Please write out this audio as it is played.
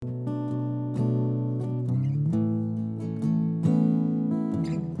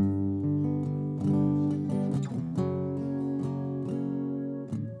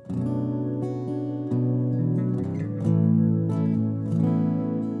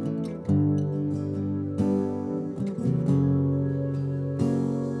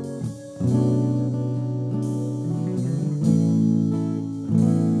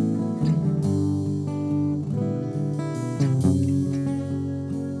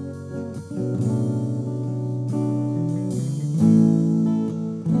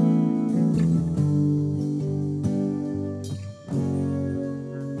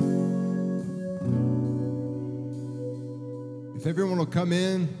come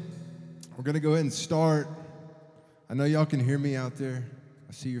in. We're going to go ahead and start. I know y'all can hear me out there.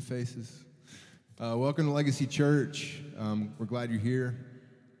 I see your faces. Welcome to Legacy Church. We're glad you're here.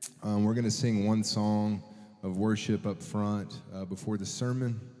 We're going to sing one song of worship up front before the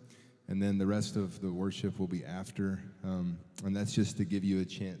sermon, and then the rest of the worship will be after. And that's just to give you a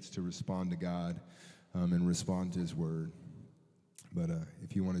chance to respond to God and respond to His Word. But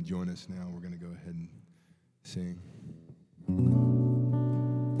if you want to join us now, we're going to go ahead and sing.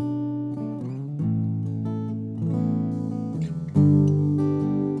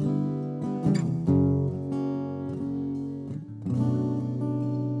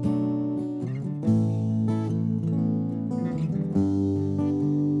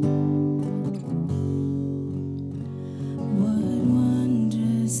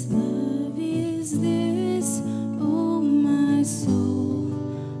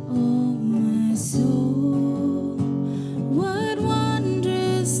 What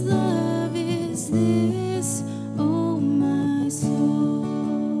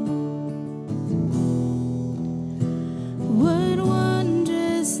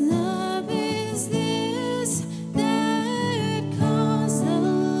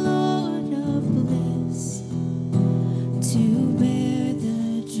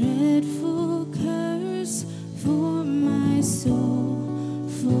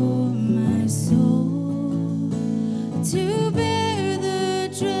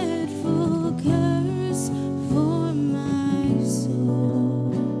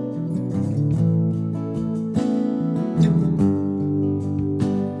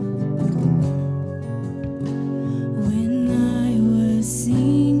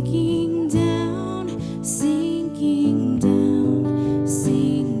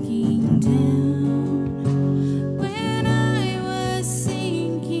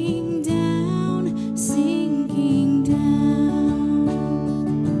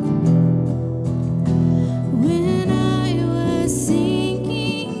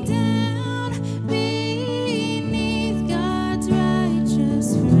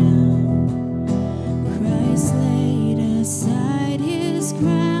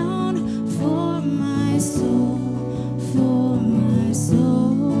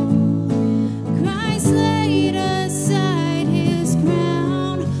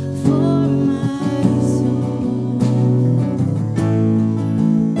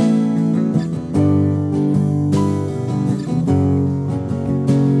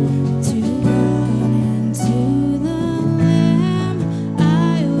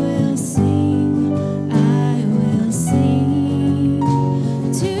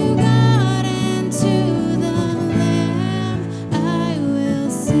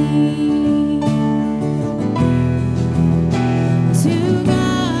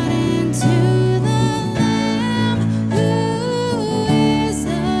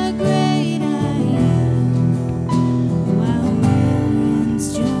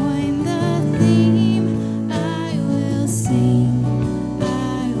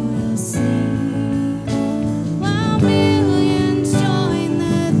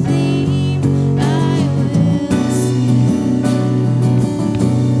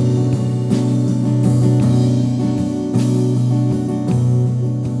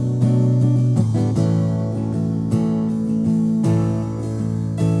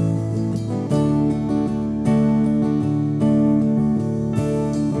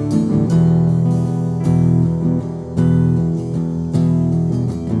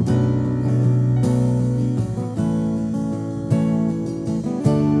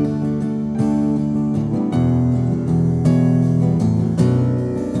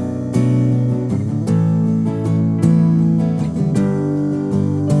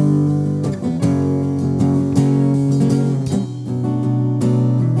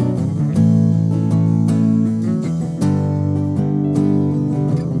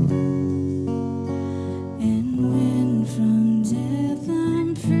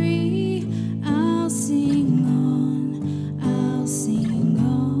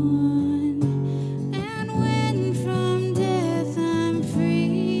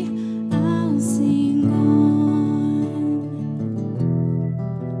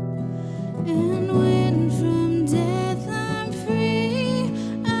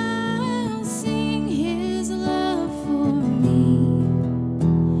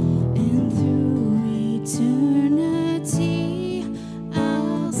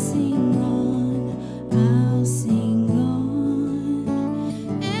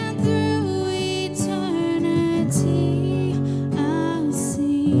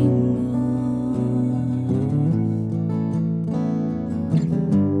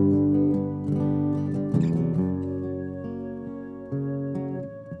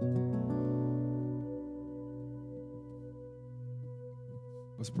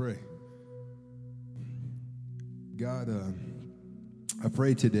Let's pray. God, I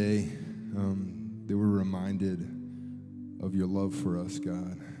pray today that we're reminded of your love for us,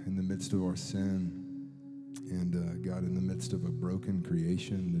 God, in the midst of our sin. And God, in the midst of a broken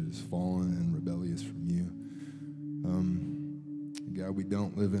creation that is fallen and rebellious from you. God, we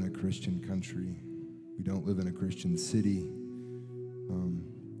don't live in a Christian country. We don't live in a Christian city.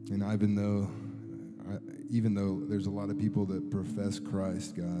 And even though there's a lot of people that profess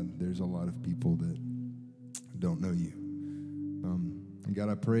Christ, God, there's a lot of people that don't know you. And God,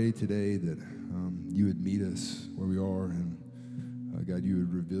 I pray today that you would meet us where we are, and God, you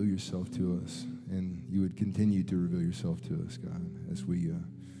would reveal yourself to us, and you would continue to reveal yourself to us, God, as we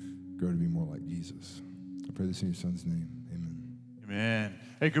grow to be more like Jesus. I pray this in your Son's name. Amen. Amen.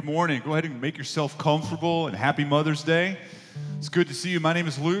 Hey, good morning. Go ahead and make yourself comfortable, and happy Mother's Day. It's good to see you. My name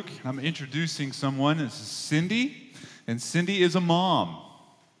is Luke. I'm introducing someone. This is Cindy, and Cindy is a mom.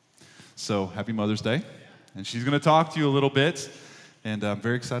 So happy Mother's Day. And she's going to talk to you a little bit, and I'm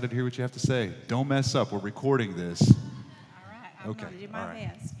very excited to hear what you have to say. Don't mess up. We're recording this. All right. I'm going to do my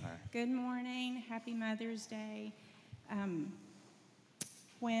best. All right. Good morning. Happy Mother's Day.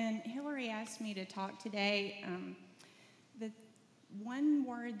 When Hillary asked me to talk today, the one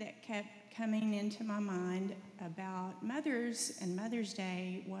word that kept coming into my mind about mothers and Mother's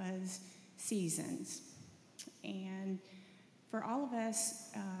Day was seasons. And for all of us,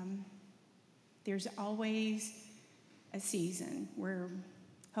 there's always a season. We're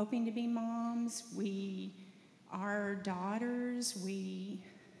hoping to be moms. We are daughters. We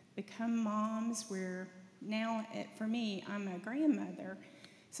become moms. We're now, for me, I'm a grandmother.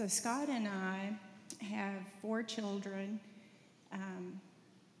 So Scott and I have 4 children.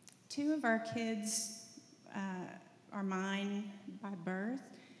 2 of our kids are mine by birth.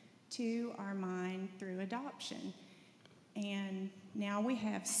 2 are mine through adoption. And now we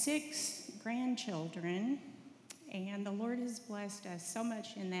have 6 grandchildren, and the Lord has blessed us so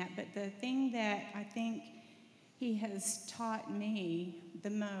much in that. But the thing that I think He has taught me the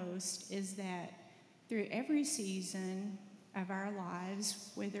most is that through every season of our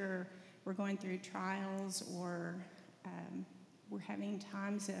lives, whether we're going through trials or we're having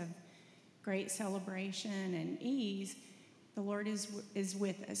times of great celebration and ease, the Lord is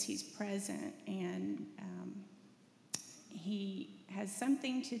with us. He's present, and He has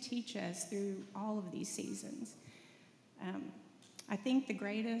something to teach us through all of these seasons. I think the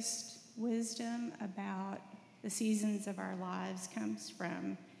greatest wisdom about the seasons of our lives comes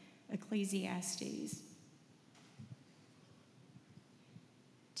from Ecclesiastes.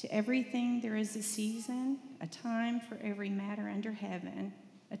 To everything there is a season, a time for every matter under heaven,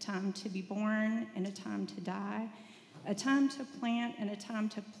 a time to be born and a time to die, a time to plant and a time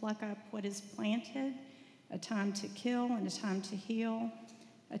to pluck up what is planted, a time to kill and a time to heal,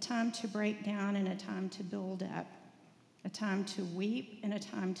 a time to break down and a time to build up, a time to weep and a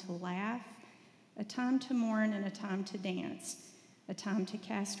time to laugh, a time to mourn and a time to dance, a time to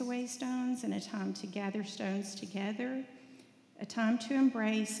cast away stones and a time to gather stones together, a time to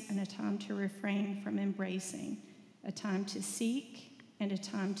embrace and a time to refrain from embracing, a time to seek and a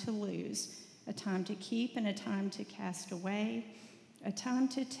time to lose, a time to keep and a time to cast away, a time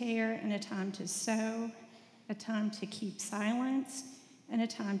to tear and a time to sow, a time to keep silence and a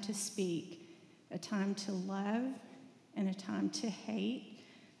time to speak, a time to love and a time to hate,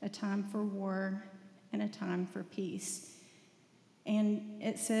 a time for war and a time for peace. And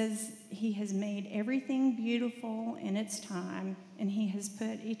it says He has made everything beautiful in its time, and He has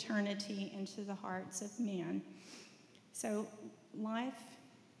put eternity into the hearts of men. So life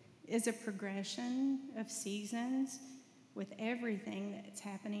is a progression of seasons with everything that's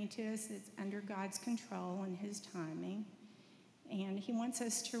happening to us that's under God's control and His timing. And He wants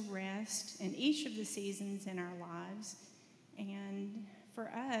us to rest in each of the seasons in our lives. And for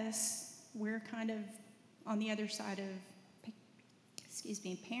us, we're kind of on the other side of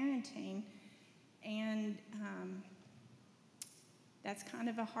parenting, and that's kind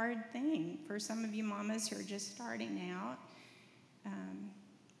of a hard thing for some of you mamas who are just starting out.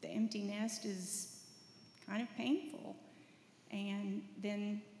 The empty nest is kind of painful, and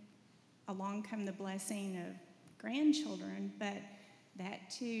then along come the blessing of grandchildren, but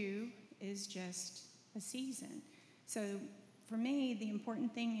that too is just a season. So for me, the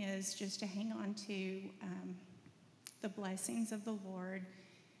important thing is just to hang on to the blessings of the Lord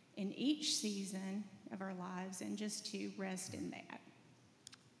in each season of our lives and just to rest in that.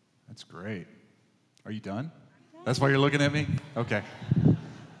 That's great. Are you done? That's why you're looking at me? Okay.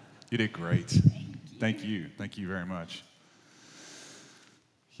 You did great. Thank you. Thank you very much.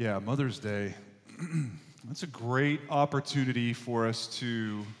 Yeah, Mother's Day. That's a great opportunity for us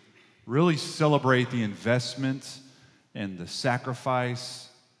to really celebrate the investment and the sacrifice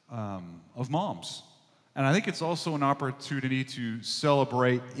of moms. And I think it's also an opportunity to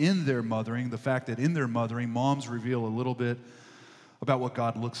celebrate in their mothering, the fact that in their mothering, moms reveal a little bit about what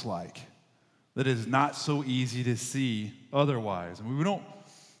God looks like. That is not so easy to see otherwise. I mean, we don't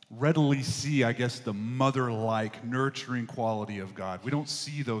readily see, I guess, the mother-like, nurturing quality of God. We don't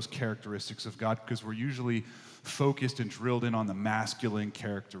see those characteristics of God because we're usually focused and drilled in on the masculine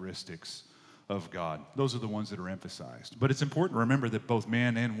characteristics of God. Those are the ones that are emphasized. But it's important to remember that both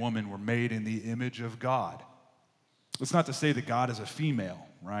man and woman were made in the image of God. It's not to say that God is a female,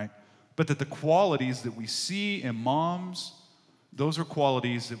 right? But that the qualities that we see in moms, those are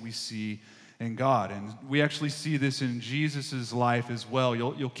qualities that we see in God. And we actually see this in Jesus' life as well.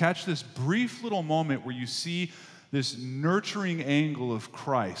 You'll catch this brief little moment where you see this nurturing angle of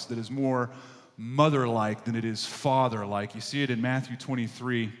Christ that is more mother-like than it is father-like. You see it in Matthew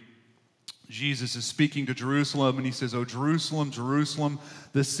 23. Jesus is speaking to Jerusalem, and he says, "O Jerusalem, Jerusalem,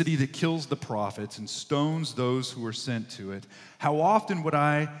 the city that kills the prophets and stones those who are sent to it. How often would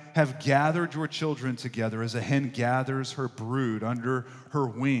I have gathered your children together as a hen gathers her brood under her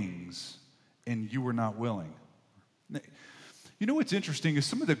wings, and you were not willing." You know what's interesting is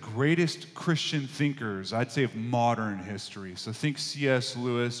some of the greatest Christian thinkers, I'd say, of modern history. So think C.S.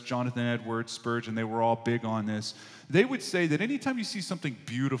 Lewis, Jonathan Edwards, Spurgeon, they were all big on this. They would say that anytime you see something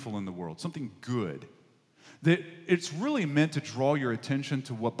beautiful in the world, something good, that it's really meant to draw your attention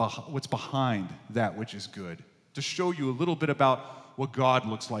to what's behind that which is good, to show you a little bit about what God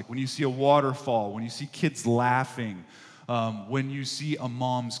looks like. When you see a waterfall, when you see kids laughing, when you see a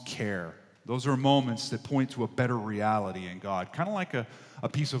mom's care, those are moments that point to a better reality in God, kind of like a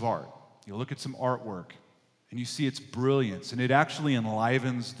piece of art. You look at some artwork, and you see its brilliance, and it actually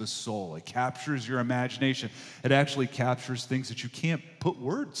enlivens the soul. It captures your imagination. It actually captures things that you can't put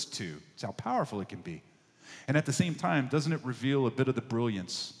words to. It's how powerful it can be. And at the same time, doesn't it reveal a bit of the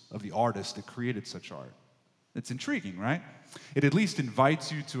brilliance of the artist that created such art? It's intriguing, right? It at least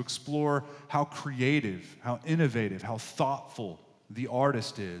invites you to explore how creative, how innovative, how thoughtful the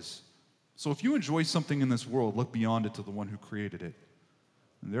artist is. So if you enjoy something in this world, look beyond it to the one who created it.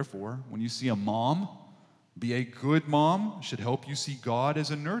 And therefore, when you see a mom, be a good mom should help you see God as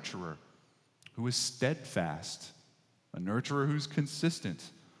a nurturer who is steadfast, a nurturer who's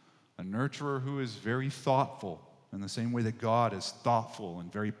consistent, a nurturer who is very thoughtful in the same way that God is thoughtful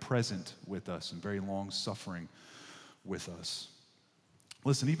and very present with us and very long-suffering with us.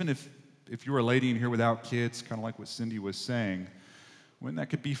 Listen, even if you're a lady in here without kids, kind of like what Cindy was saying, when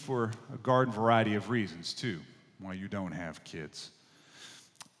that could be for a garden variety of reasons, too, why you don't have kids.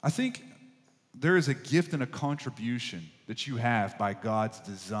 I think there is a gift and a contribution that you have by God's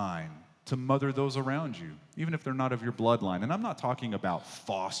design to mother those around you, even if they're not of your bloodline. And I'm not talking about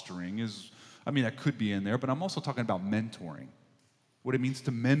fostering. That could be in there, but I'm also talking about mentoring, what it means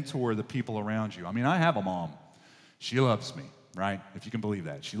to mentor the people around you. I have a mom. She loves me, right? If you can believe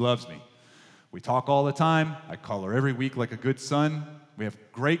that. She loves me. We talk all the time. I call her every week like a good son. We have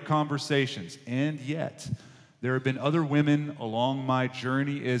great conversations, and yet there have been other women along my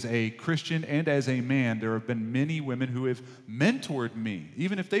journey as a Christian and as a man. There have been many women who have mentored me,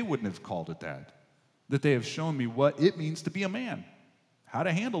 even if they wouldn't have called it that they have shown me what it means to be a man, how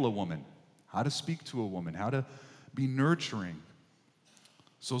to handle a woman, how to speak to a woman, how to be nurturing.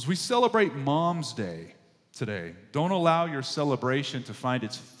 So as we celebrate Mom's Day today, don't allow your celebration to find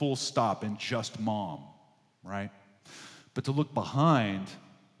its full stop in just mom, right? But to look behind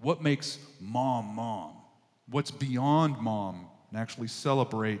what makes mom mom, what's beyond mom, and actually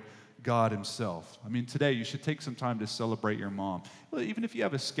celebrate God himself. Today you should take some time to celebrate your mom. Well, even if you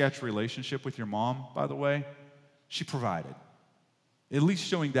have a sketch relationship with your mom, by the way, she provided. At least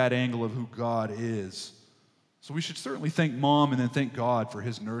showing that angle of who God is. So we should certainly thank mom and then thank God for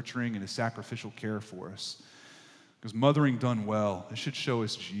his nurturing and his sacrificial care for us. Because mothering done well, it should show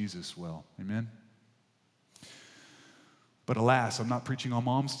us Jesus well. Amen? But alas, I'm not preaching on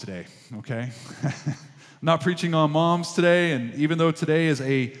moms today, okay? I'm not preaching on moms today, and even though today is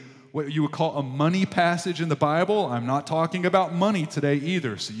what you would call a money passage in the Bible, I'm not talking about money today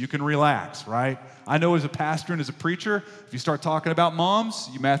either, so you can relax, right? I know as a pastor and as a preacher, if you start talking about moms,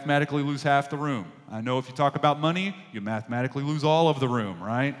 you mathematically lose half the room. I know if you talk about money, you mathematically lose all of the room,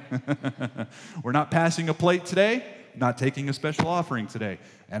 right? We're not passing a plate today, not taking a special offering today.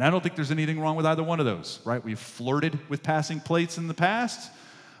 And I don't think there's anything wrong with either one of those, right? We've flirted with passing plates in the past.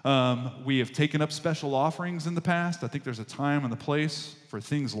 We have taken up special offerings in the past. I think there's a time and a place for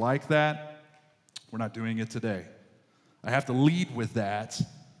things like that. We're not doing it today. I have to lead with that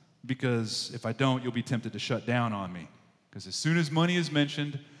because if I don't, you'll be tempted to shut down on me. Because as soon as money is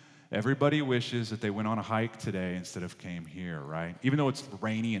mentioned, everybody wishes that they went on a hike today instead of came here, right? Even though it's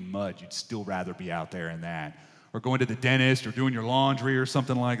rainy and mud, you'd still rather be out there in that. Or going to the dentist or doing your laundry or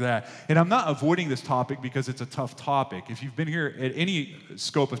something like that. And I'm not avoiding this topic because it's a tough topic. If you've been here at any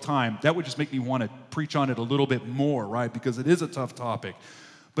scope of time, that would just make me want to preach on it a little bit more, right? Because it is a tough topic.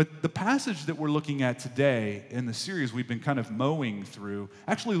 But the passage that we're looking at today in the series we've been kind of mowing through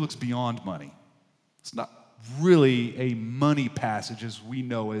actually looks beyond money. It's not really a money passage as we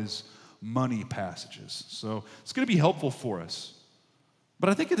know as money passages. So it's going to be helpful for us. But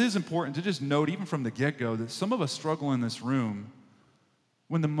I think it is important to just note, even from the get-go, that some of us struggle in this room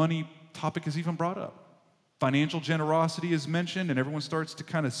when the money topic is even brought up. Financial generosity is mentioned, and everyone starts to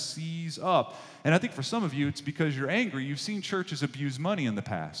kind of seize up. And I think for some of you, it's because you're angry. You've seen churches abuse money in the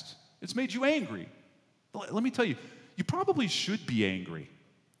past. It's made you angry. But let me tell you, you probably should be angry,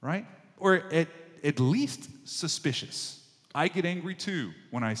 right? Or at least suspicious. I get angry too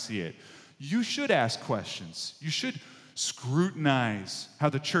when I see it. You should ask questions. You should scrutinize how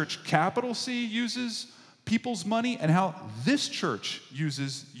the church, capital C, uses people's money and how this church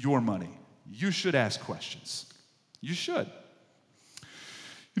uses your money. You should ask questions. You should.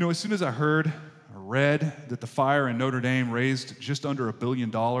 You know, as soon as I heard or read that the fire in Notre Dame raised just under $1 billion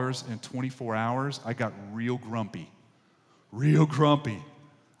in 24 hours, I got real grumpy. Real grumpy.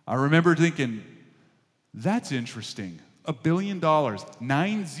 I remember thinking, that's interesting. $1 billion,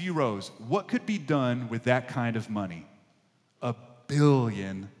 9 zeros. What could be done with that kind of money? $1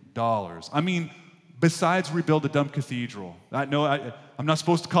 billion. I mean, besides rebuild a dumb cathedral. I'm not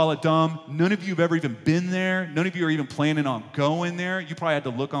supposed to call it dumb. None of you have ever even been there. None of you are even planning on going there. You probably had to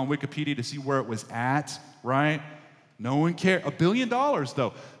look on Wikipedia to see where it was at, right? No one cares. $1 billion,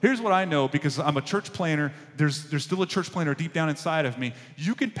 though. Here's what I know, because I'm a church planner. There's still a church planner deep down inside of me.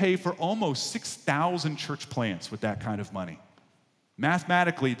 You can pay for almost 6,000 church plants with that kind of money.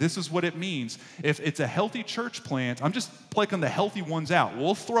 Mathematically, this is what it means. If it's a healthy church plant, I'm just plucking the healthy ones out.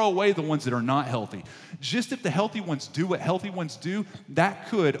 We'll throw away the ones that are not healthy. Just if the healthy ones do what healthy ones do, that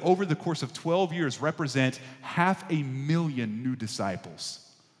could, over the course of 12 years, represent 500,000 new disciples.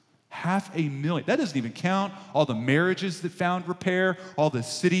 500,000. That doesn't even count all the marriages that found repair, all the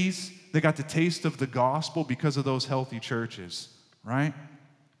cities that got the taste of the gospel because of those healthy churches, right?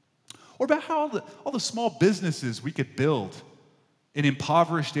 Or about how all the small businesses we could build in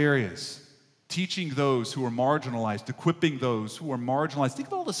impoverished areas, teaching those who are marginalized, equipping those who are marginalized. Think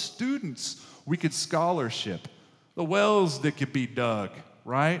of all the students we could scholarship, the wells that could be dug,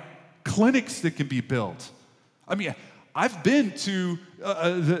 right? Clinics that can be built. I mean, I've been to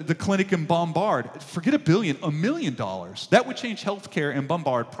the clinic in Bombard. Forget $1 billion, $1 million. That would change healthcare in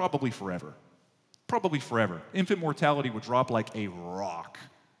Bombard probably forever. Probably forever. Infant mortality would drop like a rock.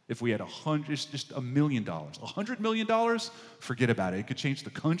 If we had just $1 million, $100 million, forget about it. It could change the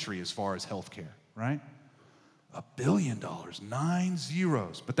country as far as healthcare, right? $1 billion, 9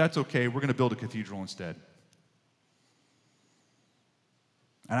 zeros. But that's okay. We're going to build a cathedral instead.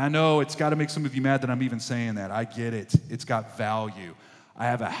 And I know it's got to make some of you mad that I'm even saying that. I get it. It's got value. I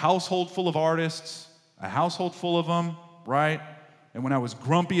have a household full of artists, a household full of them, right? And when I was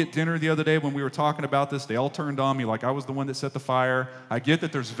grumpy at dinner the other day when we were talking about this, they all turned on me like I was the one that set the fire. I get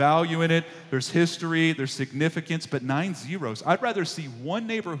that there's value in it, there's history, there's significance, but 9 zeros. I'd rather see one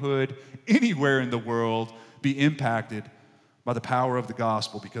neighborhood anywhere in the world be impacted by the power of the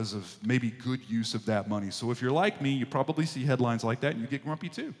gospel because of maybe good use of that money. So if you're like me, you probably see headlines like that and you get grumpy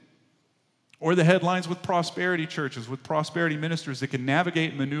too. Or the headlines with prosperity churches, with prosperity ministers that can navigate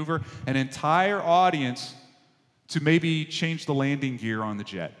and maneuver an entire audience to maybe change the landing gear on the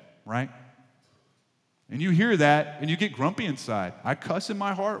jet, right? And you hear that, and you get grumpy inside. I cuss in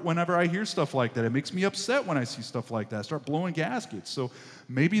my heart whenever I hear stuff like that. It makes me upset when I see stuff like that. I start blowing gaskets. So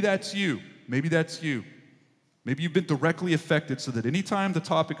maybe that's you. Maybe that's you. Maybe you've been directly affected so that anytime the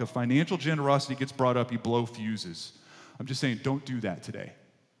topic of financial generosity gets brought up, you blow fuses. I'm just saying, don't do that today.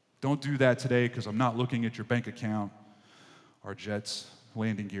 Don't do that today because I'm not looking at your bank account. Our jet's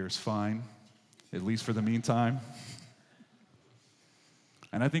landing gear is fine, at least for the meantime.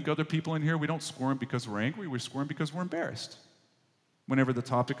 And I think other people in here, we don't squirm because we're angry, we squirm because we're embarrassed. Whenever the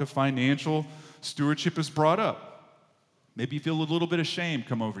topic of financial stewardship is brought up, maybe you feel a little bit of shame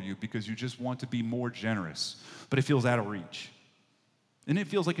come over you because you just want to be more generous, but it feels out of reach. And it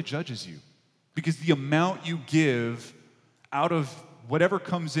feels like it judges you because the amount you give out of whatever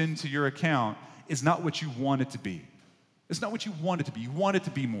comes into your account is not what you want it to be. It's not what you want it to be. You want it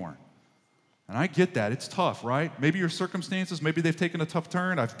to be more. And I get that. It's tough, right? Maybe your circumstances, maybe they've taken a tough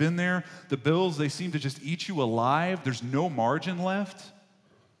turn. I've been there. The bills, they seem to just eat you alive. There's no margin left.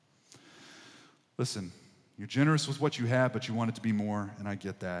 Listen, you're generous with what you have, but you want it to be more, and I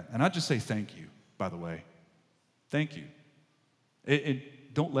get that. And I just say thank you, by the way. Thank you.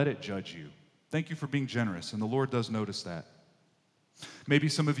 Don't let it judge you. Thank you for being generous, and the Lord does notice that. Maybe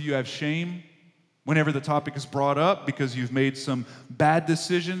some of you have shame whenever the topic is brought up because you've made some bad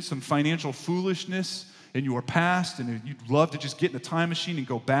decisions, some financial foolishness in your past, and you'd love to just get in a time machine and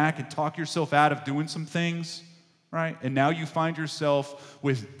go back and talk yourself out of doing some things, right? And now you find yourself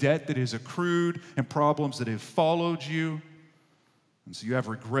with debt that is accrued and problems that have followed you, and so you have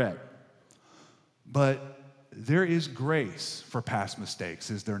regret. But there is grace for past mistakes,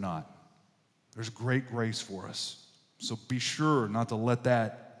 is there not? There's great grace for us. So be sure not to let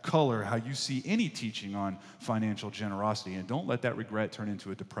that color how you see any teaching on financial generosity, and don't let that regret turn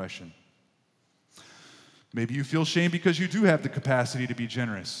into a depression. Maybe you feel shame because you do have the capacity to be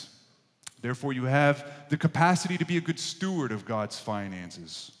generous. Therefore, you have the capacity to be a good steward of God's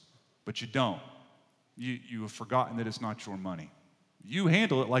finances, but you don't. You have forgotten that it's not your money. You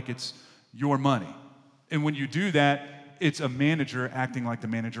handle it like it's your money. And when you do that, it's a manager acting like the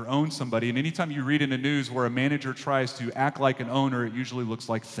manager owns somebody. And anytime you read in the news where a manager tries to act like an owner, it usually looks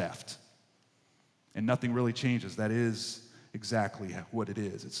like theft. And nothing really changes. That is exactly what it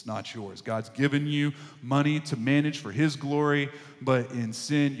is. It's not yours. God's given you money to manage for His glory, but in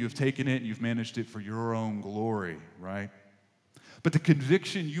sin, you've taken it and you've managed it for your own glory, right? But the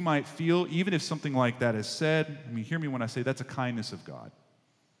conviction you might feel, even if something like that is said, hear me when I say that's a kindness of God.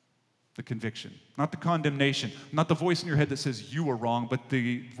 The conviction, not the condemnation, not the voice in your head that says you are wrong, but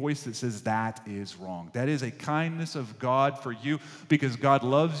the voice that says that is wrong. That is a kindness of God for you because God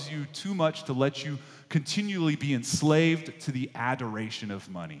loves you too much to let you continually be enslaved to the adoration of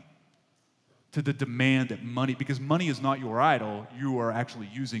money, to the demand that money, because money is not your idol, you are actually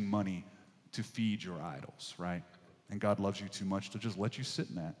using money to feed your idols, right? And God loves you too much to just let you sit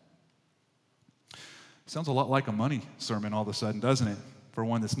in that. Sounds a lot like a money sermon all of a sudden, doesn't it? For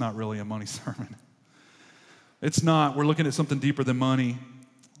one that's not really a money sermon. It's not. We're looking at something deeper than money,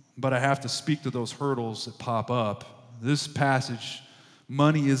 but I have to speak to those hurdles that pop up. This passage,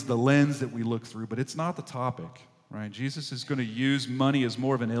 money is the lens that we look through, but it's not the topic, right? Jesus is going to use money as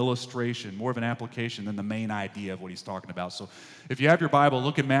more of an illustration, more of an application than the main idea of what he's talking about. So if you have your Bible,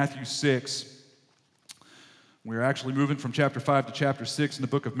 look at Matthew 6. We're actually moving from chapter 5 to chapter 6 in the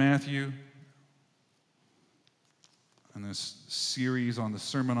book of Matthew. In this series on the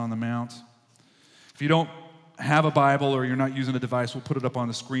Sermon on the Mount. If you don't have a Bible or you're not using a device, we'll put it up on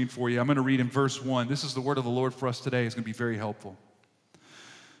the screen for you. I'm going to read in verse 1. This is the word of the Lord for us today. It's going to be very helpful.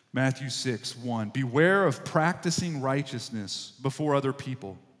 Matthew 6:1. Beware of practicing righteousness before other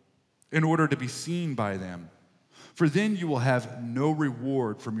people in order to be seen by them, for then you will have no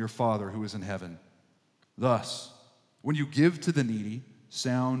reward from your Father who is in heaven. Thus, when you give to the needy,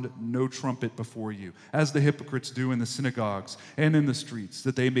 sound no trumpet before you, as the hypocrites do in the synagogues and in the streets,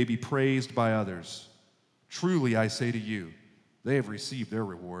 that they may be praised by others. Truly, I say to you, they have received their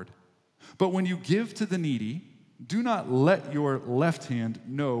reward. But when you give to the needy, do not let your left hand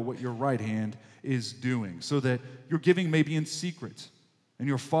know what your right hand is doing, so that your giving may be in secret, and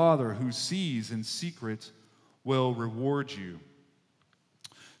your Father who sees in secret will reward you.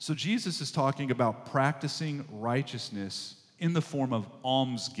 So Jesus is talking about practicing righteousness in the form of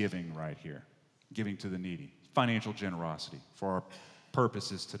almsgiving right here, giving to the needy, financial generosity for our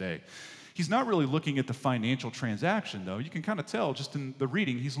purposes today. He's not really looking at the financial transaction, though. You can kind of tell just in the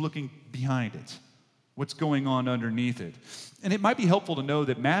reading, he's looking behind it, what's going on underneath it. And it might be helpful to know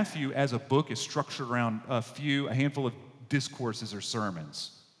that Matthew, as a book, is structured around a handful of discourses or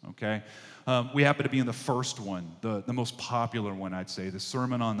sermons, okay? We happen to be in the first one, the most popular one, I'd say, the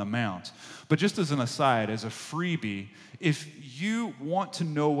Sermon on the Mount. But just as an aside, as a freebie, if you want to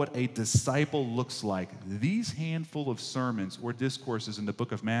know what a disciple looks like, these handful of sermons or discourses in the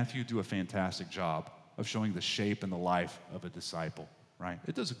book of Matthew do a fantastic job of showing the shape and the life of a disciple, right?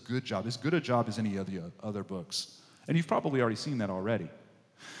 It does a good job, as good a job as any of the other books. And you've probably already seen that already.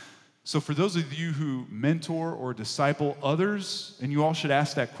 So for those of you who mentor or disciple others, and you all should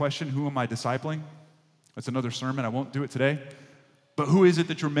ask that question, who am I discipling? That's another sermon, I won't do it today. But who is it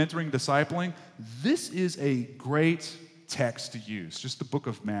that you're mentoring, discipling? This is a great text to use, just the book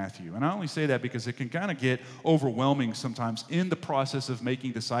of Matthew. And I only say that because it can kind of get overwhelming sometimes in the process of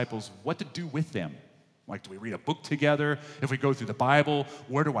making disciples, what to do with them. Like, do we read a book together? If we go through the Bible,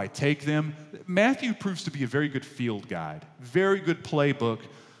 where do I take them? Matthew proves to be a very good field guide, very good playbook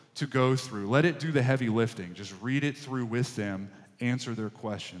to go through. Let it do the heavy lifting. Just read it through with them, answer their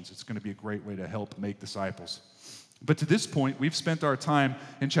questions. It's going to be a great way to help make disciples. But to this point, we've spent our time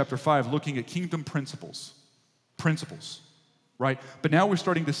in chapter 5 looking at kingdom principles. right? But now we're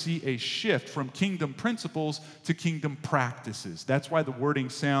starting to see a shift from kingdom principles to kingdom practices. That's why the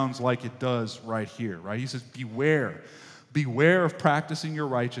wording sounds like it does right here, right? He says, beware. Beware of practicing your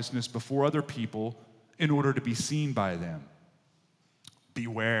righteousness before other people in order to be seen by them.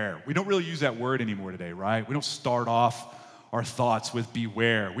 Beware. We don't really use that word anymore today, right? We don't start off our thoughts with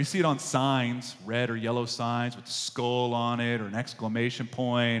beware. We see it on signs, red or yellow signs with a skull on it or an exclamation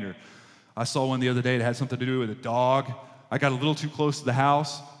point. Or I saw one the other day that had something to do with a dog. I got a little too close to the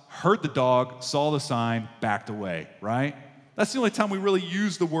house, heard the dog, saw the sign, backed away, right? That's the only time we really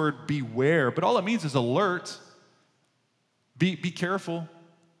use the word beware. But all it means is alert. Be careful.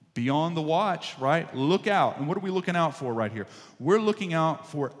 Be on the watch, right? Look out. And what are we looking out for right here? We're looking out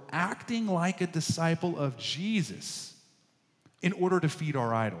for acting like a disciple of Jesus in order to feed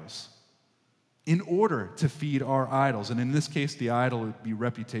our idols. In order to feed our idols. And in this case, the idol would be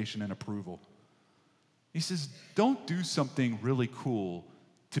reputation and approval. He says, don't do something really cool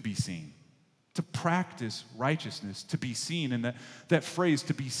to be seen. To practice righteousness, to be seen. And that phrase,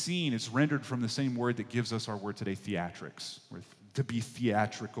 to be seen, is rendered from the same word that gives us our word today, theatrics. To be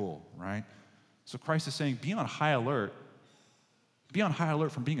theatrical, right? So Christ is saying, be on high alert. Be on high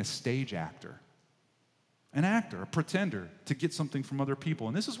alert from being a stage actor. An actor, a pretender, to get something from other people.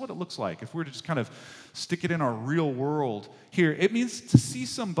 And this is what it looks like. If we were to just kind of stick it in our real world here, it means to see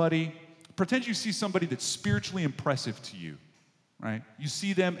somebody, pretend you see somebody that's spiritually impressive to you, right? You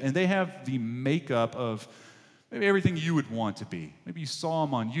see them and they have the makeup of maybe everything you would want to be. Maybe you saw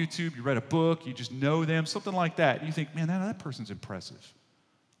them on YouTube, you read a book, you just know them, something like that. And you think, man, that person's impressive.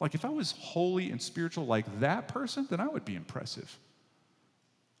 Like if I was holy and spiritual like that person, then I would be impressive.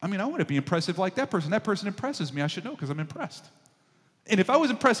 I mean, I want to be impressive like that person. That person impresses me. I should know because I'm impressed. And if I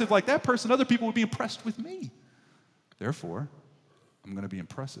was impressive like that person, other people would be impressed with me. Therefore, I'm going to be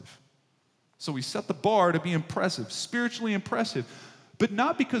impressive. So we set the bar to be impressive, spiritually impressive, but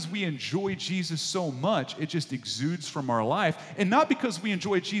not because we enjoy Jesus so much, it just exudes from our life, and not because we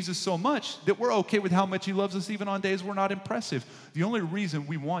enjoy Jesus so much that we're okay with how much he loves us even on days we're not impressive. The only reason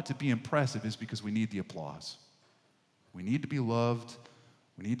we want to be impressive is because we need the applause. We need to be loved.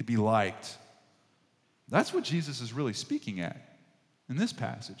 We need to be liked. That's what Jesus is really speaking at in this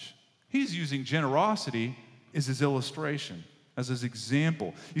passage. He's using generosity as his illustration, as his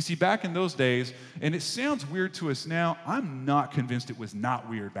example. You see, back in those days, and it sounds weird to us now, I'm not convinced it was not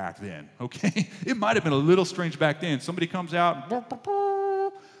weird back then, okay? It might have been a little strange back then. Somebody comes out,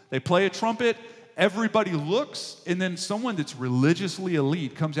 they play a trumpet, everybody looks, and then someone that's religiously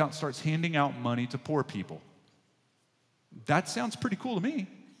elite comes out and starts handing out money to poor people. That sounds pretty cool to me.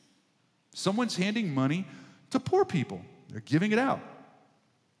 Someone's handing money to poor people. They're giving it out.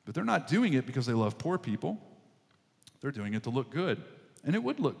 But they're not doing it because they love poor people. They're doing it to look good. And it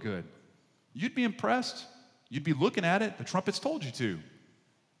would look good. You'd be impressed. You'd be looking at it. The trumpets told you to.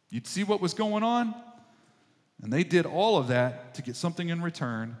 You'd see what was going on. And they did all of that to get something in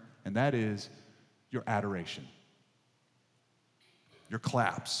return, and that is your adoration, your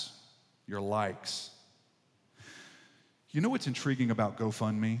claps, your likes. You know what's intriguing about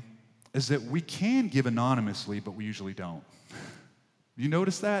GoFundMe? Is that we can give anonymously, but we usually don't. You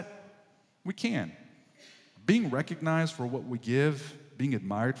notice that? We can. Being recognized for what we give, being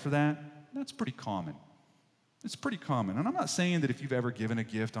admired for that, that's pretty common. It's pretty common. And I'm not saying that if you've ever given a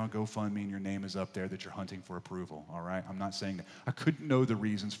gift on GoFundMe and your name is up there that you're hunting for approval, all right? I'm not saying that. I couldn't know the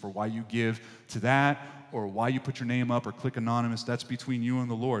reasons for why you give to that or why you put your name up or click anonymous. That's between you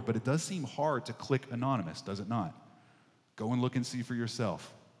and the Lord. But it does seem hard to click anonymous, does it not? Go and look and see for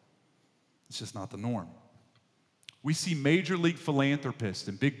yourself. It's just not the norm. We see major league philanthropists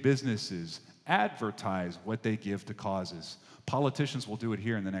and big businesses advertise what they give to causes. Politicians will do it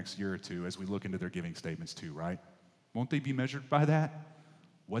here in the next year or two as we look into their giving statements too, right? Won't they be measured by that?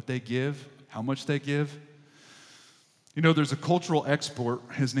 What they give, how much they give? You know, there's a cultural expert.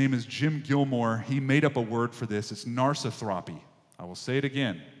 His name is Jim Gilmore. He made up a word for this. It's narcissism. I will say it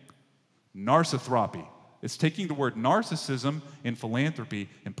again. Narcissism. It's taking the word narcissism and philanthropy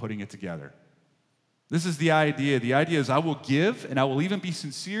and putting it together. This is the idea. The idea is I will give, and I will even be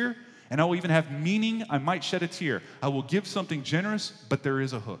sincere, and I will even have meaning. I might shed a tear. I will give something generous, but there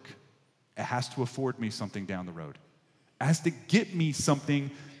is a hook. It has to afford me something down the road. It has to get me something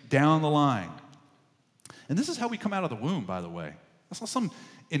down the line. And this is how we come out of the womb, by the way. That's not some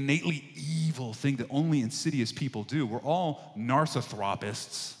innately evil thing that only insidious people do. We're all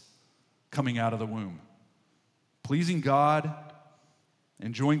narcissists coming out of the womb. Pleasing God,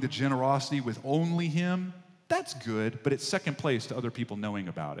 enjoying the generosity with only him, that's good, but it's second place to other people knowing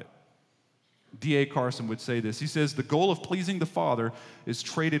about it. D.A. Carson would say this. He says, the goal of pleasing the Father is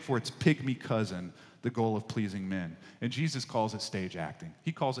traded for its pygmy cousin, the goal of pleasing men. And Jesus calls it stage acting.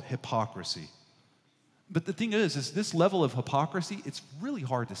 He calls it hypocrisy. But the thing is this level of hypocrisy, it's really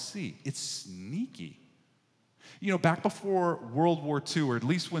hard to see. It's sneaky. You know, back before World War II, or at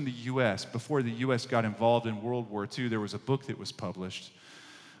least when before the U.S. got involved in World War II, there was a book that was published.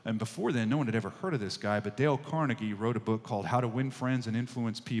 And before then, no one had ever heard of this guy, but Dale Carnegie wrote a book called How to Win Friends and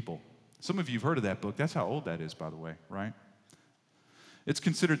Influence People. Some of you have heard of that book. That's how old that is, by the way, right? It's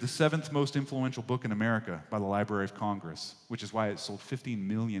considered the 7th most influential book in America by the Library of Congress, which is why it sold 15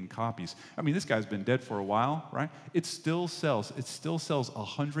 million copies. I mean, this guy's been dead for a while, right? It still sells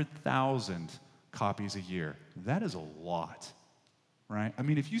 100,000 copies a year. That is a lot, right? I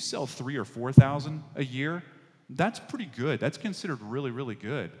mean, if you sell 3,000 or 4,000 a year, that's pretty good. That's considered really, really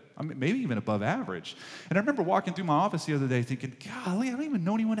good. I mean, maybe even above average. And I remember walking through my office the other day thinking, golly, I don't even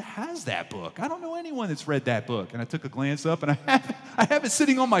know anyone that has that book. I don't know anyone that's read that book. And I took a glance up, and I have it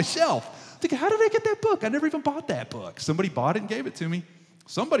sitting on my shelf. I'm thinking, how did I get that book? I never even bought that book. Somebody bought it and gave it to me.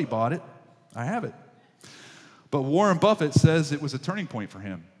 Somebody bought it. I have it. But Warren Buffett says it was a turning point for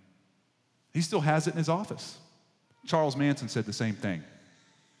him. He still has it in his office. Charles Manson said the same thing.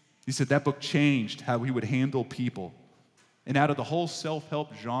 He said that book changed how he would handle people. And out of the whole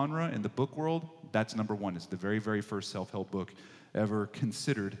self-help genre in the book world, that's number one. It's the very, very first self-help book ever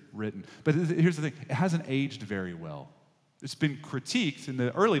considered written. But here's the thing. It hasn't aged very well. It's been critiqued in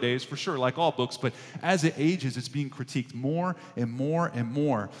the early days, for sure, like all books, but as it ages, it's being critiqued more and more and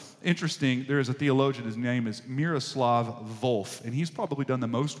more. Interesting, there is a theologian, his name is Miroslav Volf, and he's probably done the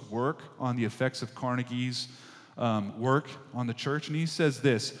most work on the effects of Carnegie's work on the church, and he says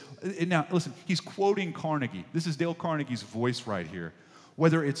this. Now, listen, he's quoting Carnegie. This is Dale Carnegie's voice right here.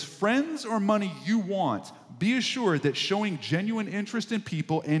 Whether it's friends or money you want, be assured that showing genuine interest in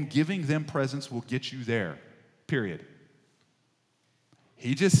people and giving them presents will get you there, period.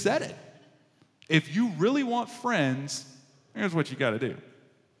 He just said it. If you really want friends, here's what you got to do.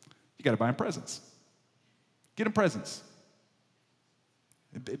 You got to buy them presents. Get them presents.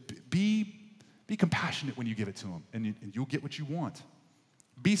 Be compassionate when you give it to them, and you'll get what you want.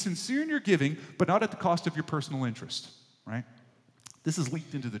 Be sincere in your giving, but not at the cost of your personal interest, right? This is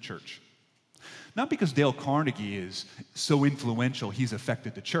leaked into the church. Not because Dale Carnegie is so influential, he's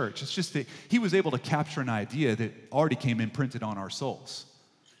affected the church. It's just that he was able to capture an idea that already came imprinted on our souls.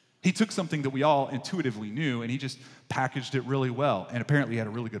 He took something that we all intuitively knew, and he just packaged it really well. And apparently he had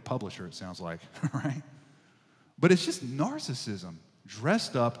a really good publisher, it sounds like, right? But it's just narcissism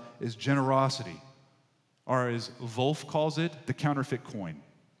dressed up as generosity, or as Volf calls it, the counterfeit coin.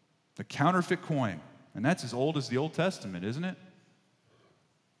 The counterfeit coin. And that's as old as the Old Testament, isn't it?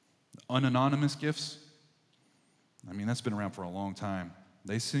 Unanonymous gifts. I mean, that's been around for a long time.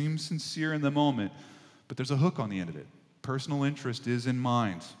 They seem sincere in the moment, but there's a hook on the end of it. Personal interest is in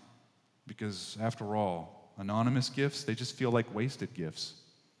mind. Because after all, anonymous gifts, they just feel like wasted gifts.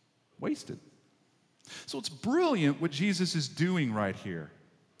 Wasted. So it's brilliant what Jesus is doing right here.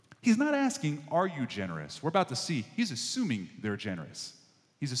 He's not asking, are you generous? We're about to see. He's assuming they're generous.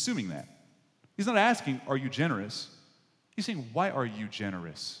 He's assuming that. He's not asking, are you generous? He's saying, why are you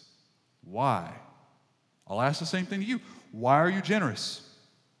generous? Why? I'll ask the same thing to you. Why are you generous?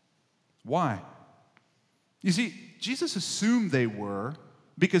 Why? You see, Jesus assumed they were,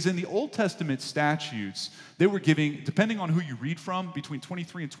 because in the Old Testament statutes, they were giving, depending on who you read from, between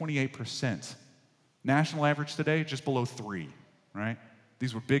 23 and 28%. National average today, just below 3, right?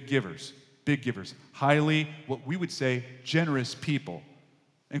 These were big givers, highly, what we would say, generous people.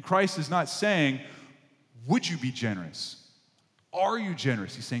 And Christ is not saying, would you be generous? Are you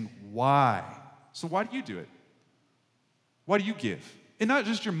generous? He's saying, why? So why do you do it? Why do you give? And not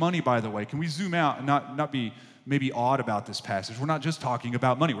just your money, by the way. Can we zoom out and not be maybe odd about this passage? We're not just talking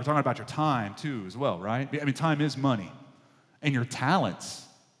about money. We're talking about your time, too, as well, right? I mean, time is money. And your talents,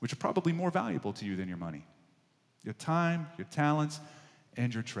 which are probably more valuable to you than your money. Your time, your talents,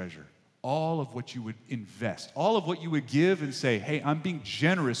 and your treasure. All of what you would invest, all of what you would give and say, hey, I'm being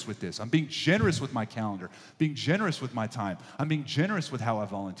generous with this. I'm being generous with my calendar, being generous with my time. I'm being generous with how I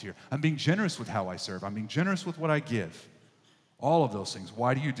volunteer. I'm being generous with how I serve. I'm being generous with what I give. All of those things.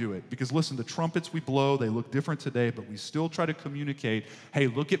 Why do you do it? Because listen, the trumpets we blow, they look different today, but we still try to communicate, hey,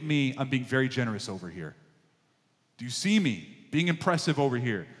 look at me. I'm being very generous over here. Do you see me being impressive over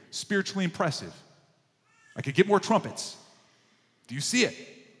here? Spiritually impressive. I could get more trumpets. Do you see it?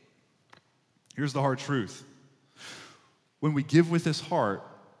 Here's the hard truth. When we give with this heart,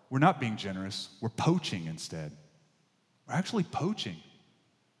 we're not being generous. We're poaching instead. We're actually poaching.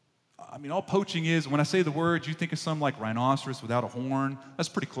 I mean, all poaching is, when I say the word, you think of some like rhinoceros without a horn. That's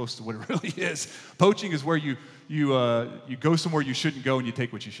pretty close to what it really is. Poaching is where you go somewhere you shouldn't go and you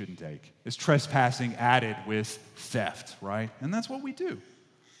take what you shouldn't take. It's trespassing added with theft, right? And that's what we do.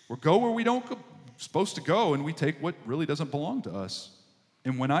 We go where we don't supposed to go, and we take what really doesn't belong to us.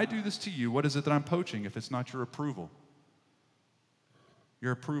 And when I do this to you, what is it that I'm poaching if it's not your approval?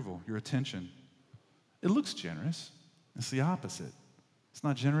 Your approval, your attention. It looks generous. It's the opposite. It's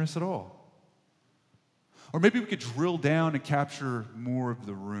not generous at all. Or maybe we could drill down and capture more of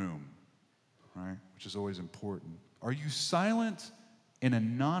the room, right? Which is always important. Are you silent and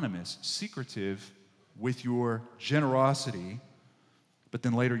anonymous, secretive with your generosity, but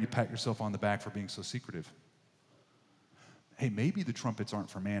then later you pat yourself on the back for being so secretive? Hey, maybe the trumpets aren't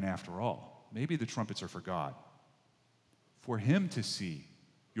for man after all. Maybe the trumpets are for God. For him to see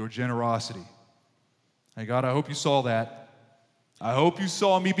your generosity. Hey, God, I hope you saw that. I hope you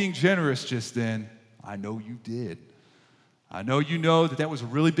saw me being generous just then. I know you did. I know you know that was a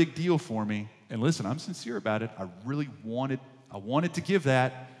really big deal for me. And listen, I'm sincere about it. I wanted to give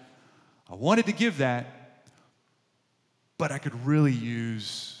that. I wanted to give that. But I could really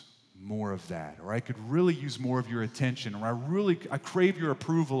use more of that, or I could really use more of your attention, or I crave your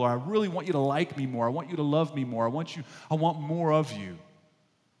approval, or I really want you to like me more. I want you to love me more. I want more of you.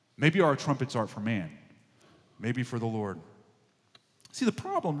 Maybe our trumpets aren't for man. Maybe for the Lord. See, the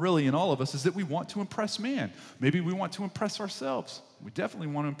problem really in all of us is that we want to impress man. Maybe we want to impress ourselves. We definitely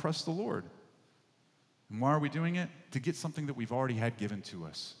want to impress the Lord. And why are we doing it? To get something that we've already had given to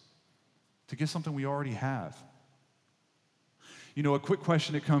us. To get something we already have. You know, a quick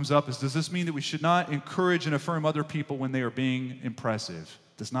question that comes up is, does this mean that we should not encourage and affirm other people when they are being impressive?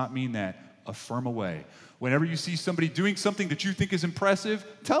 Does not mean that. Affirm away. Whenever you see somebody doing something that you think is impressive,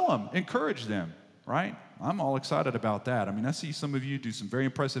 tell them, encourage them, right? I'm all excited about that. I mean, I see some of you do some very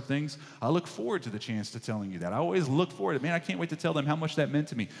impressive things. I look forward to the chance to telling you that. I always look forward to, man, I can't wait to tell them how much that meant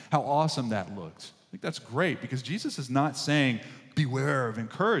to me, how awesome that looked. I think that's great because Jesus is not saying, beware of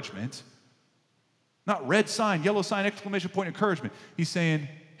encouragement. Not red sign, yellow sign, exclamation point, encouragement. He's saying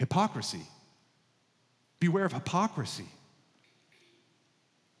hypocrisy. Beware of hypocrisy.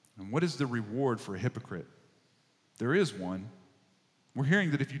 And what is the reward for a hypocrite? There is one. We're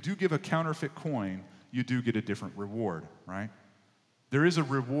hearing that if you do give a counterfeit coin, you do get a different reward, right? There is a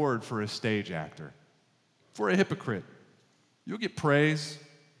reward for a stage actor. For a hypocrite, you'll get praise,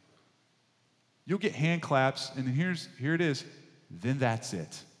 you'll get hand claps, and here it is. Then that's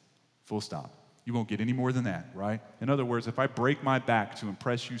it. Full stop. You won't get any more than that, right? In other words, if I break my back to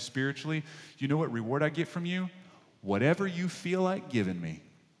impress you spiritually, you know what reward I get from you? Whatever you feel like giving me.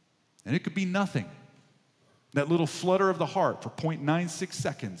 And it could be nothing. That little flutter of the heart for 0.96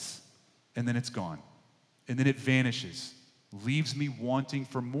 seconds, and then it's gone. And then it vanishes, leaves me wanting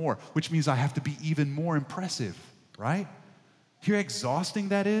for more, which means I have to be even more impressive, right? Hear how exhausting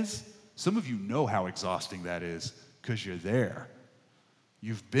that is? Some of you know how exhausting that is because you're there.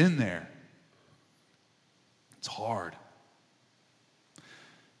 You've been there. It's hard.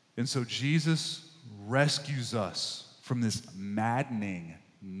 And so Jesus rescues us from this maddening,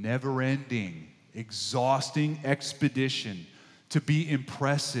 never-ending, exhausting expedition to be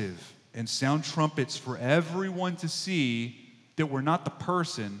impressive and sound trumpets for everyone to see that we're not the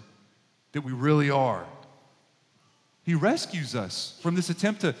person that we really are. He rescues us from this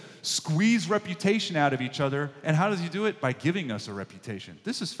attempt to squeeze reputation out of each other. And how does he do it? By giving us a reputation.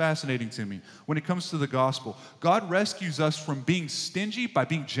 This is fascinating to me when it comes to the gospel. God rescues us from being stingy by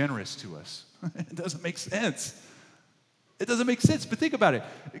being generous to us. It doesn't make sense. It doesn't make sense, but think about it.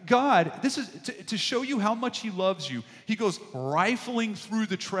 God, this is to show you how much he loves you. He goes rifling through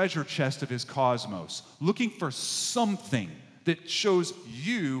the treasure chest of his cosmos, looking for something that shows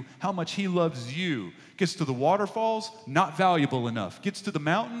you how much he loves you. Gets to the waterfalls, not valuable enough. Gets to the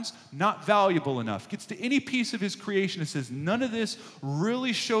mountains, not valuable enough. Gets to any piece of his creation and says, none of this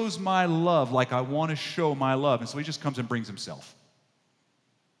really shows my love like I want to show my love. And so he just comes and brings himself.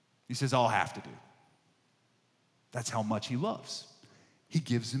 He says, I'll have to do. That's how much he loves. He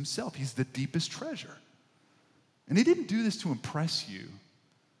gives himself. He's the deepest treasure. And he didn't do this to impress you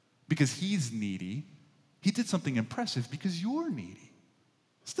because he's needy. He did something impressive because you're needy.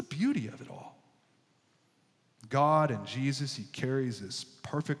 It's the beauty of it all. God and Jesus, he carries this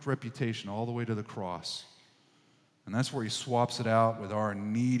perfect reputation all the way to the cross. And that's where he swaps it out with our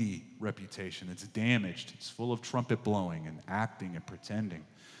needy reputation. It's damaged. It's full of trumpet blowing and acting and pretending.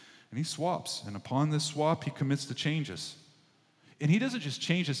 And he swaps. And upon this swap, he commits to change us. And he doesn't just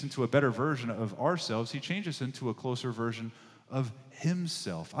change us into a better version of ourselves. He changes us into a closer version of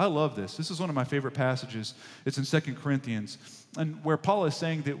himself. I love this. This is one of my favorite passages. It's in 2 Corinthians, and where Paul is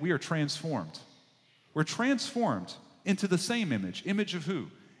saying that we are transformed. We're transformed into the same image. Image of who?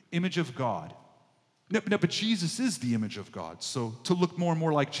 Image of God. No, but Jesus is the image of God, so to look more and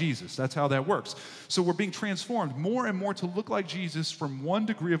more like Jesus, that's how that works. So we're being transformed more and more to look like Jesus from one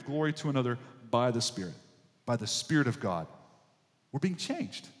degree of glory to another by the Spirit of God. We're being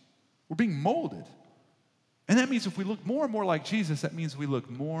changed. We're being molded. And that means if we look more and more like Jesus, that means we look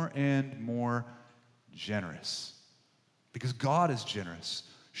more and more generous. Because God is generous,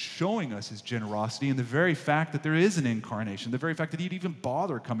 showing us his generosity in the very fact that there is an incarnation, the very fact that he'd even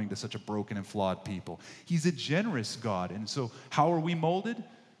bother coming to such a broken and flawed people. He's a generous God. And so how are we molded?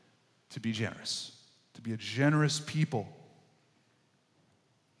 To be generous, to be a generous people.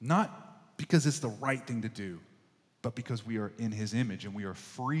 Not because it's the right thing to do, but because we are in his image and we are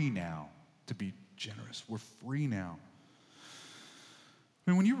free now to be generous. We're free now. I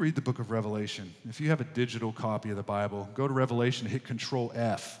mean, when you read the book of Revelation, if you have a digital copy of the Bible, go to Revelation, hit Control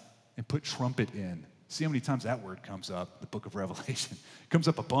F, and put trumpet in. See how many times that word comes up, the book of Revelation. It comes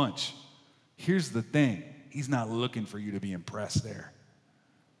up a bunch. Here's the thing. He's not looking for you to be impressed there.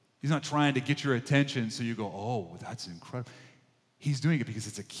 He's not trying to get your attention so you go, oh, that's incredible. He's doing it because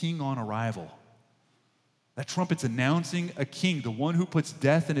it's a king on arrival. That trumpet's announcing a king, the one who puts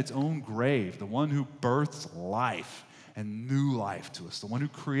death in its own grave, the one who births life and new life to us, the one who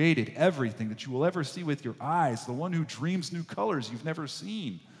created everything that you will ever see with your eyes, the one who dreams new colors you've never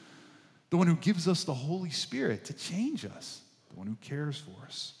seen, the one who gives us the Holy Spirit to change us, the one who cares for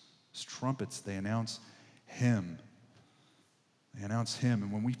us. These trumpets, they announce him. They announce him.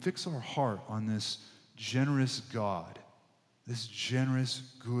 And when we fix our heart on this generous God, this generous,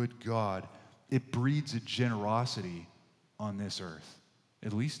 good God, it breeds a generosity on this earth,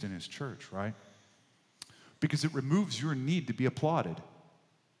 at least in his church, right? Because it removes your need to be applauded.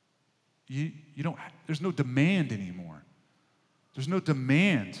 There's no demand anymore. There's no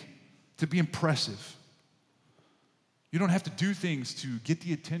demand to be impressive. You don't have to do things to get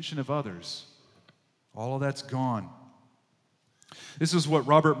the attention of others. All of that's gone. This is what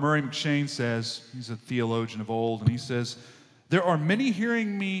Robert Murray McCheyne says. He's a theologian of old, and he says, "There are many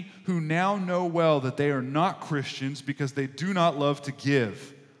hearing me who now know well that they are not Christians because they do not love to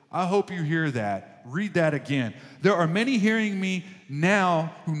give." I hope you hear that. Read that again. There are many hearing me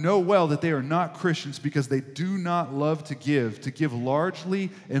now who know well that they are not Christians because they do not love to give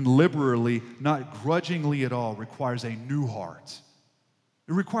largely and liberally, not grudgingly at all, requires a new heart.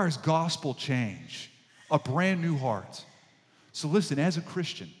 It requires gospel change, a brand new heart. So listen, as a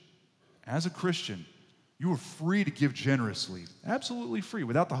Christian, you are free to give generously, absolutely free,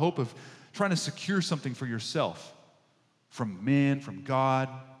 without the hope of trying to secure something for yourself from men, from God.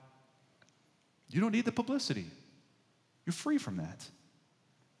 You don't need the publicity. You're free from that.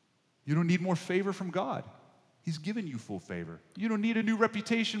 You don't need more favor from God. He's given you full favor. You don't need a new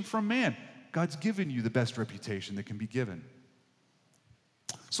reputation from man. God's given you the best reputation that can be given.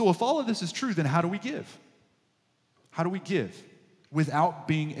 So if all of this is true, then how do we give? How do we give without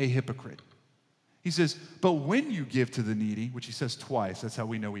being a hypocrite? He says, but when you give to the needy, which he says twice, that's how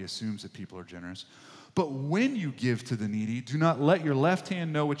we know he assumes that people are generous. But when you give to the needy, do not let your left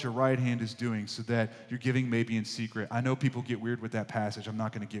hand know what your right hand is doing so that your giving may be in secret. I know people get weird with that passage. I'm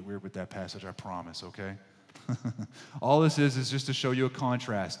not going to get weird with that passage, I promise, okay? All this is just to show you a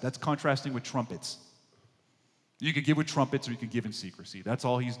contrast. That's contrasting with trumpets. You could give with trumpets or you could give in secrecy. That's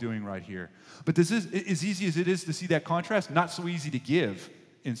all he's doing right here. But this is, as easy as it is to see that contrast, not so easy to give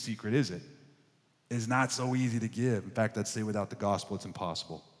in secret, is it? It's not so easy to give. In fact, I'd say without the gospel, it's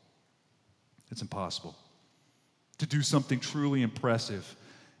impossible. It's impossible to do something truly impressive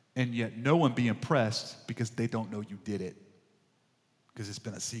and yet no one be impressed because they don't know you did it, because it's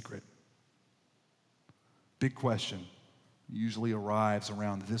been a secret. Big question usually arrives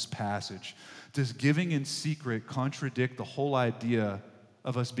around this passage. Does giving in secret contradict the whole idea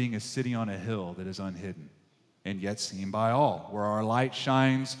of us being a city on a hill that is unhidden and yet seen by all, where our light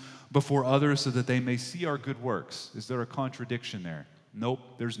shines before others so that they may see our good works? Is there a contradiction there? Nope,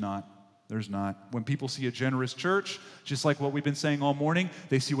 there's not. There's not. When people see a generous church, just like what we've been saying all morning,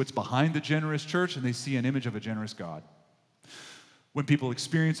 they see what's behind the generous church and they see an image of a generous God. When people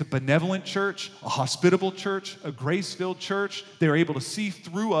experience a benevolent church, a hospitable church, a grace-filled church, they're able to see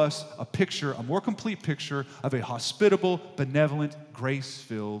through us a picture, a more complete picture of a hospitable, benevolent,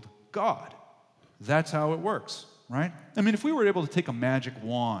 grace-filled God. That's how it works, right? I mean, if we were able to take a magic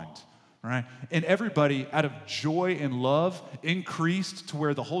wand, right, and everybody out of joy and love increased to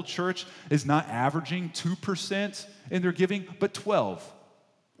where the whole church is not averaging 2% in their giving, but 12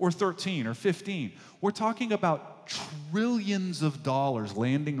 or 13 or 15. We're talking about trillions of dollars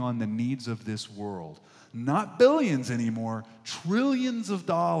landing on the needs of this world. Not billions anymore, trillions of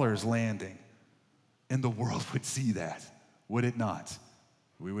dollars landing. And the world would see that, would it not?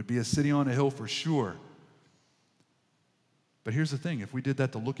 We would be a city on a hill for sure. But here's the thing, if we did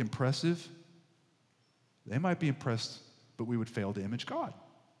that to look impressive, they might be impressed, but we would fail to image God,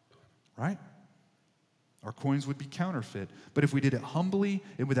 right? Our coins would be counterfeit. But if we did it humbly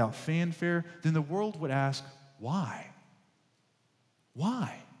and without fanfare, then the world would ask, why?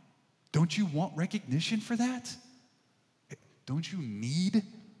 Why? Don't you want recognition for that? Don't you need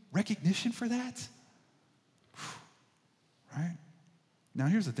recognition for that? Right? Now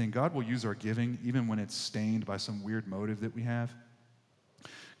here's the thing, God will use our giving even when it's stained by some weird motive that we have.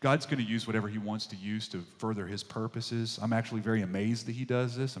 God's going to use whatever he wants to use to further his purposes. I'm actually very amazed that he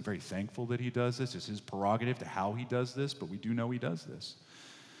does this. I'm very thankful that he does this. It's his prerogative to how he does this, but we do know he does this.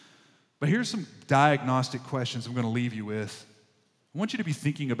 But here's some diagnostic questions I'm going to leave you with. I want you to be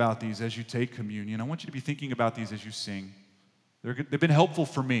thinking about these as you take communion. I want you to be thinking about these as you sing. They've been helpful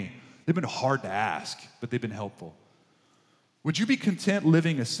for me. They've been hard to ask, but they've been helpful. Would you be content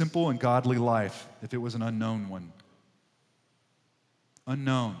living a simple and godly life if it was an unknown one?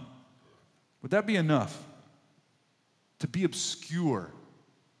 Unknown. Would that be enough? To be obscure,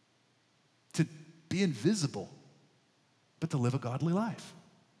 to be invisible, but to live a godly life?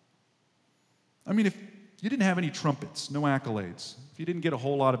 I mean, if you didn't have any trumpets, no accolades, if you didn't get a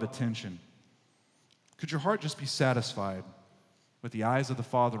whole lot of attention, could your heart just be satisfied with the eyes of the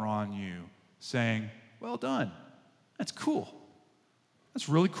Father on you, saying, well done, that's cool, that's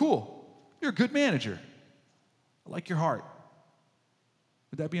really cool, you're a good manager, I like your heart?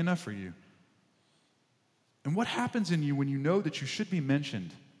 Would that be enough for you? And what happens in you when you know that you should be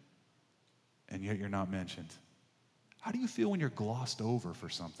mentioned and yet you're not mentioned? How do you feel when you're glossed over for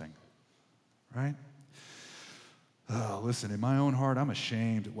something, right? Oh, listen, in my own heart, I'm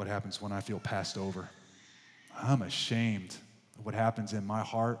ashamed at what happens when I feel passed over. I'm ashamed of what happens in my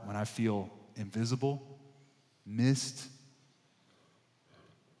heart when I feel invisible, missed.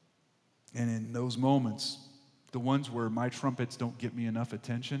 And in those moments, the ones where my trumpets don't get me enough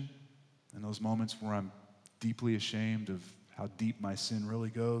attention, and those moments where I'm deeply ashamed of how deep my sin really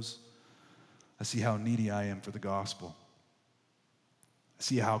goes, I see how needy I am for the gospel. I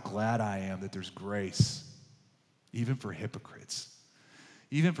see how glad I am that there's grace, even for hypocrites,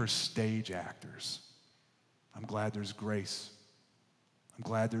 even for stage actors. I'm glad there's grace. I'm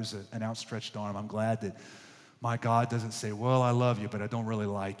glad there's an outstretched arm. I'm glad that my God doesn't say, well, I love you, but I don't really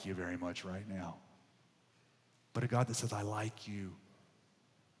like you very much right now. But a God that says, I like you.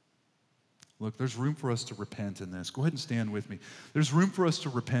 Look, there's room for us to repent in this. Go ahead and stand with me. There's room for us to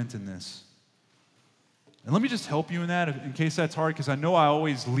repent in this. And let me just help you in that, in case that's hard, because I know I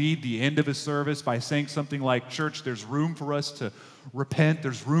always lead the end of a service by saying something like, church, there's room for us to repent.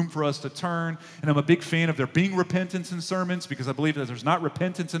 There's room for us to turn. And I'm a big fan of there being repentance in sermons, because I believe that if there's not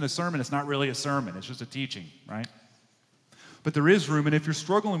repentance in a sermon, it's not really a sermon. It's just a teaching, right? But there is room, and if you're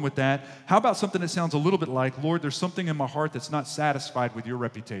struggling with that, how about something that sounds a little bit like, Lord, there's something in my heart that's not satisfied with your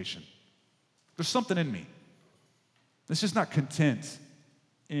reputation. There's something in me that's just not content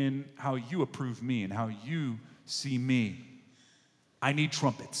in how you approve me and how you see me. I need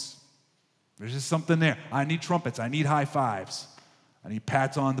trumpets. There's just something there. I need trumpets. I need high fives. I need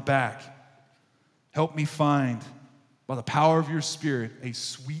pats on the back. Help me find, by the power of your Spirit, a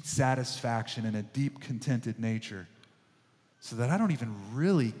sweet satisfaction and a deep, contented nature, so that I don't even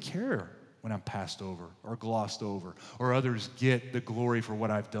really care when I'm passed over or glossed over or others get the glory for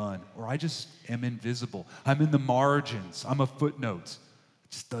what I've done, or I just am invisible. I'm in the margins. I'm a footnote.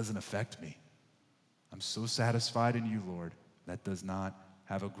 It just doesn't affect me. I'm so satisfied in you, Lord, that does not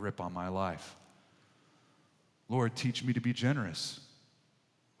have a grip on my life. Lord, teach me to be generous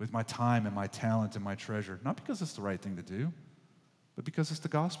with my time and my talent and my treasure, not because it's the right thing to do, but because it's the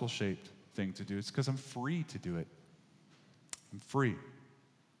gospel-shaped thing to do. It's because I'm free to do it. I'm free.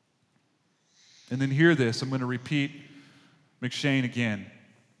 And then hear this. I'm going to repeat McShane again.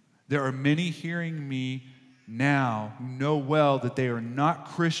 There are many hearing me now who know well that they are not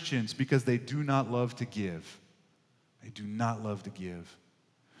Christians because they do not love to give. They do not love to give.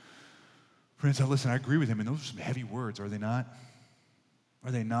 Friends, listen, I agree with him, and those are some heavy words, are they not?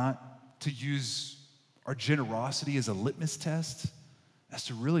 Are they not? To use our generosity as a litmus test as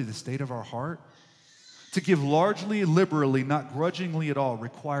to really the state of our heart? To give largely, liberally, not grudgingly at all,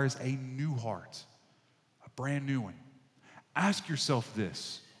 requires a new heart, a brand new one. Ask yourself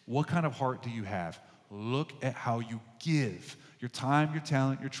this: what kind of heart do you have? Look at how you give your time, your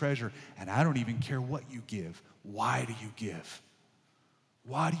talent, your treasure. And I don't even care what you give. Why do you give?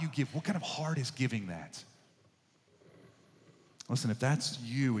 Why do you give? What kind of heart is giving that? Listen, if that's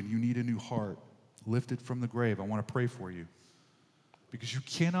you and you need a new heart lifted from the grave, I want to pray for you. Because you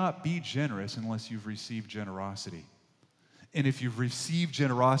cannot be generous unless you've received generosity. And if you've received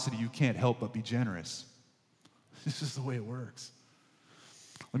generosity, you can't help but be generous. This is the way it works.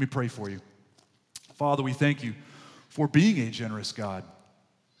 Let me pray for you. Father, we thank you for being a generous God.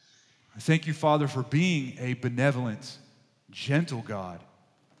 I thank you, Father, for being a benevolent, gentle God.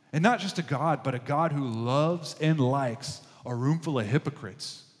 And not just a God, but a God who loves and likes a room full of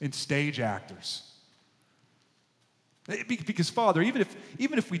hypocrites and stage actors. Because, Father, even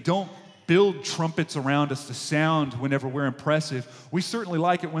if we don't build trumpets around us to sound whenever we're impressive, we certainly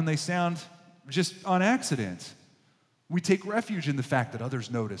like it when they sound just on accident. We take refuge in the fact that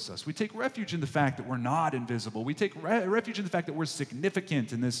others notice us. We take refuge in the fact that we're not invisible. We take refuge in the fact that we're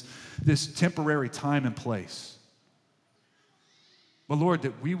significant in this temporary time and place. But Lord,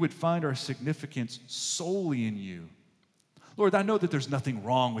 that we would find our significance solely in you. Lord, I know that there's nothing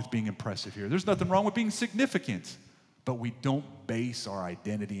wrong with being impressive here. There's nothing wrong with being significant. But we don't base our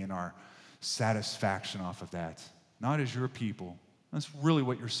identity and our satisfaction off of that. Not as your people. That's really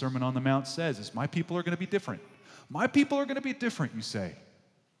what your Sermon on the Mount says, is my people are going to be different. My people are going to be different, you say,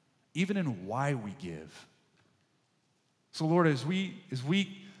 even in why we give. So, Lord, as we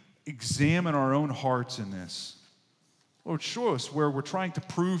examine our own hearts in this, Lord, show us where we're trying to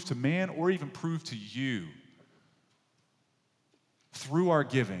prove to man or even prove to you through our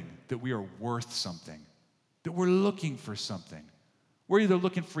giving that we are worth something, that we're looking for something. We're either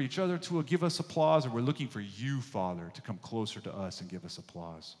looking for each other to give us applause, or we're looking for you, Father, to come closer to us and give us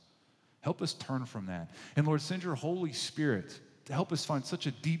applause. Help us turn from that. And Lord, send your Holy Spirit to help us find such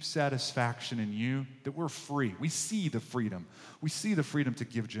a deep satisfaction in you that we're free. We see the freedom. We see the freedom to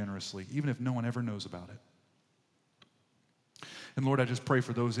give generously, even if no one ever knows about it. And Lord, I just pray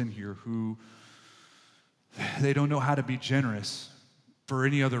for those in here who they don't know how to be generous for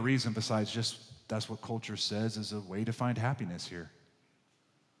any other reason besides just that's what culture says is a way to find happiness here.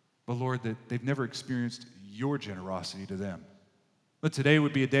 But Lord, that they've never experienced your generosity to them. But today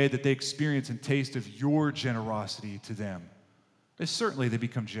would be a day that they experience and taste of your generosity to them. And certainly they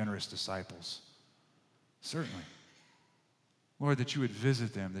become generous disciples. Certainly. Lord, that you would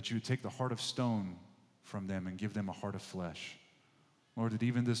visit them, that you would take the heart of stone from them and give them a heart of flesh. Lord, that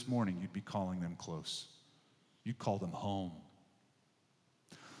even this morning you'd be calling them close. You'd call them home.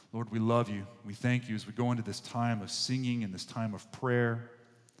 Lord, we love you. We thank you as we go into this time of singing and this time of prayer,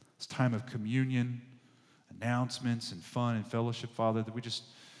 this time of communion, announcements and fun and fellowship, Father, that we just,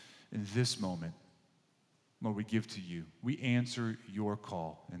 in this moment, Lord, we give to you. We answer your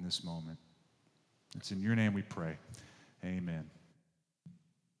call in this moment. It's in your name we pray. Amen.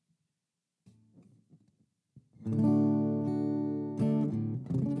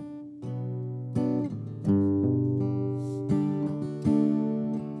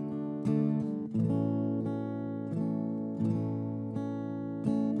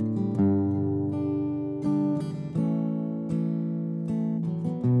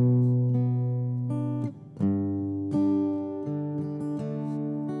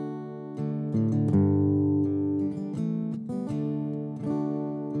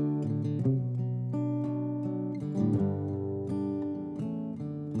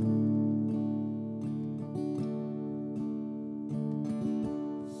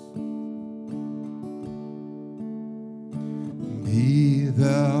 Be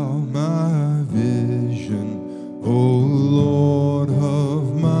thou my vision, O Lord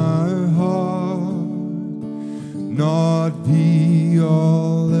of my heart, not be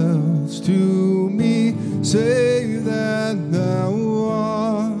all else to me, save that thou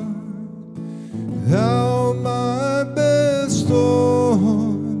art. Thou my best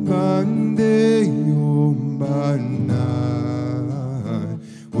Lord, by day or by night,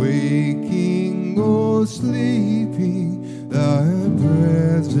 waking or sleeping, thy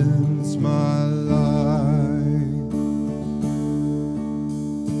presence my life.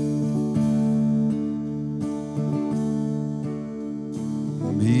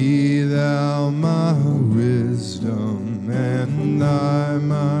 Be thou my wisdom and thy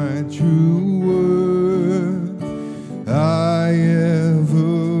my true word. I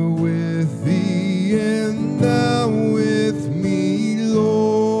ever with thee and thou with me,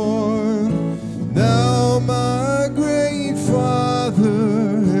 Lord. Thou my great Father,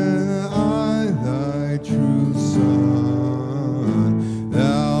 and I thy true Son.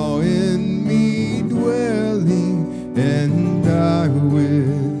 Thou in me dwelling, and I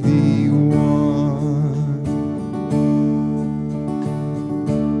with thee one.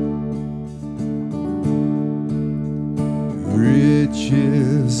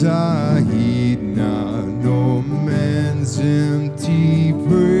 Riches I heed not, no man heaven's empty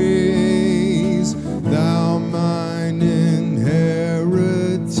praise, thou mine inheritance,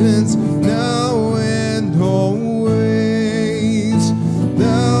 now and always,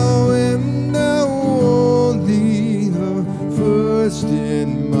 thou and thou only, the first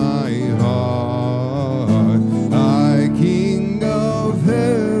in my heart, I King of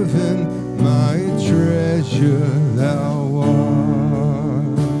heaven, my treasure thou art.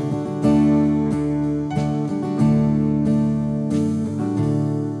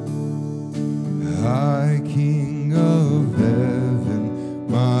 I King of heaven,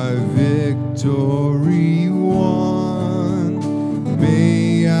 my victory won,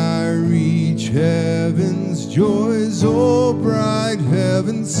 may I reach heaven's joys, O bright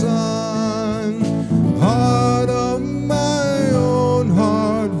heaven's sun.